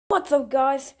What's up,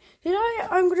 guys? Today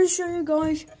I'm gonna show you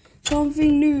guys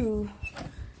something new.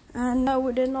 And no,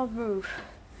 we did not move.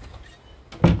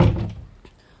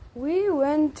 We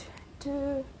went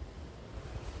to...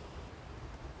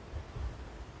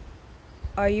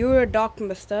 Are you a doc,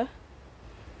 mister?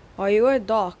 Are you a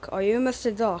doc? Are you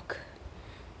Mr. Doc?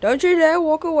 Don't you dare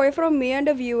walk away from me and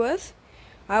the viewers.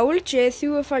 I will chase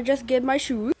you if I just get my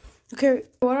shoes. Okay,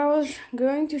 what I was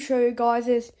going to show you guys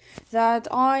is that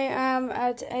I am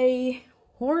at a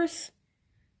horse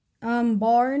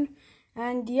barn,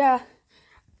 and yeah,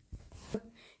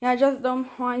 just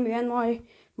don't mind me and my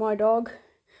dog.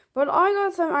 But I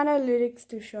got some analytics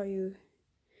to show you.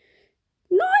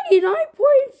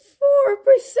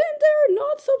 99.4% are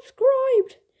not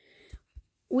subscribed.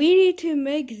 We need to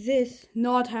make this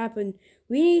not happen.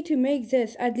 We need to make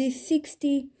this at least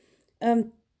 60%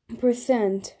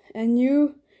 and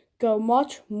you go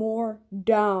much more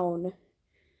down.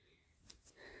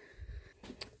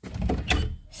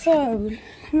 So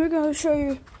we're gonna show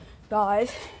you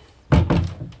guys.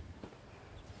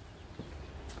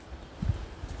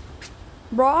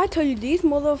 Bro, I tell you, these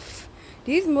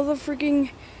motherfucking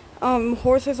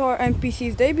horses are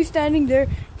NPCs. They be standing there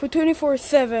for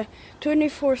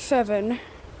 24/7.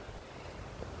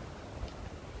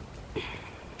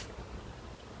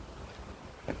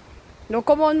 No,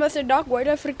 come on, Mr. Duck. Why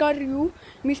the frick are you,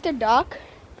 Mr. Duck?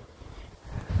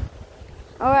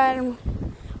 Oh, and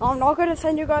I'm not gonna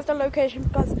send you guys the location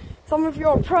because some of you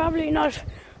are probably not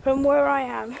from where I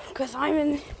am. Because I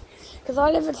live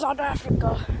in South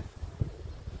Africa.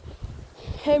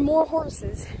 Hey, more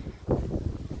horses.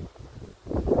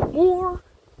 More.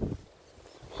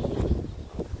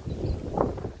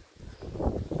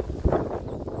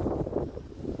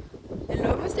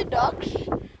 Hello, Mr. Ducks.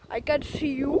 I can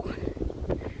see you.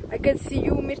 I can see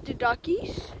you, Mr.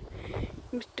 Duckies.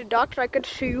 Mr. Ducks, I can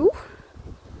see you.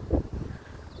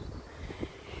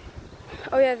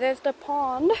 Oh yeah, there's the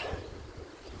pond.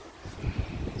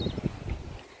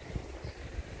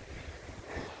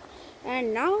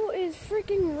 And now it's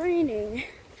freaking raining.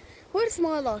 What's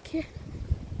my luck here?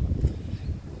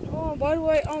 Oh, by the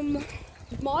way,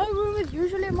 my room is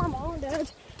usually my mom and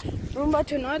dad's room, but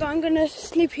tonight I'm gonna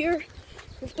sleep here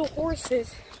with the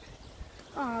horses.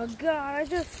 Oh god, I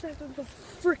just stepped in the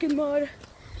freaking mud.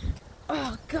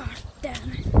 Oh gosh, damn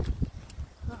it.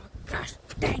 Oh gosh,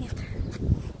 dang it.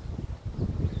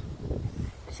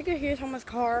 I think I hear someone's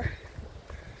car.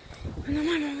 And then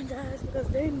my mom and dad's, because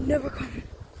they never come.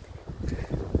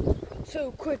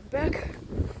 So quick, back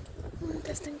on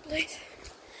testing place.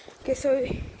 Okay, so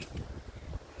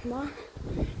my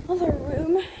other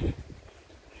room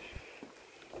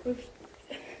with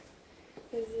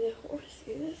the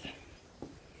horses.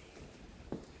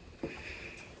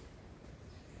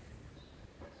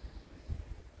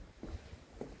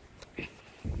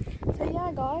 So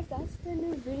yeah, guys, that's the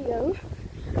new video.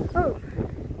 Oh,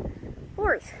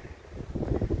 horse,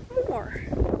 more.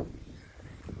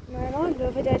 Man, I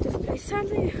love it at this place.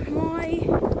 Sadly, my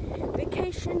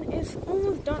vacation is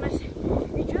almost done. It's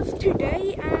just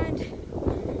today and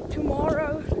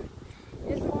tomorrow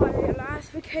is my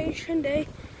last vacation day.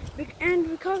 And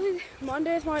because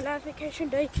Monday is my last vacation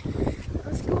day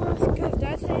of school, because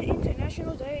that's an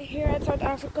international day here at South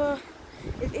Africa.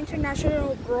 It's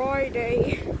International Braai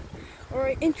Day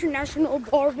or International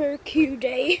Barbecue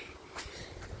Day.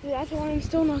 So that's why I'm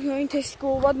still not going to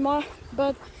school.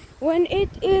 But when it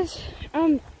is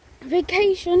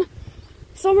vacation,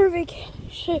 summer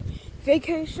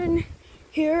vacation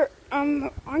here,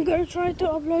 I'm gonna try to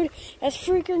upload as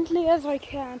frequently as I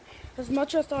can, as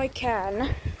much as I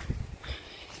can.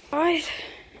 Guys,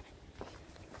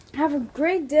 have a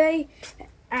great day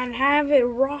and have it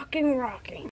rocking.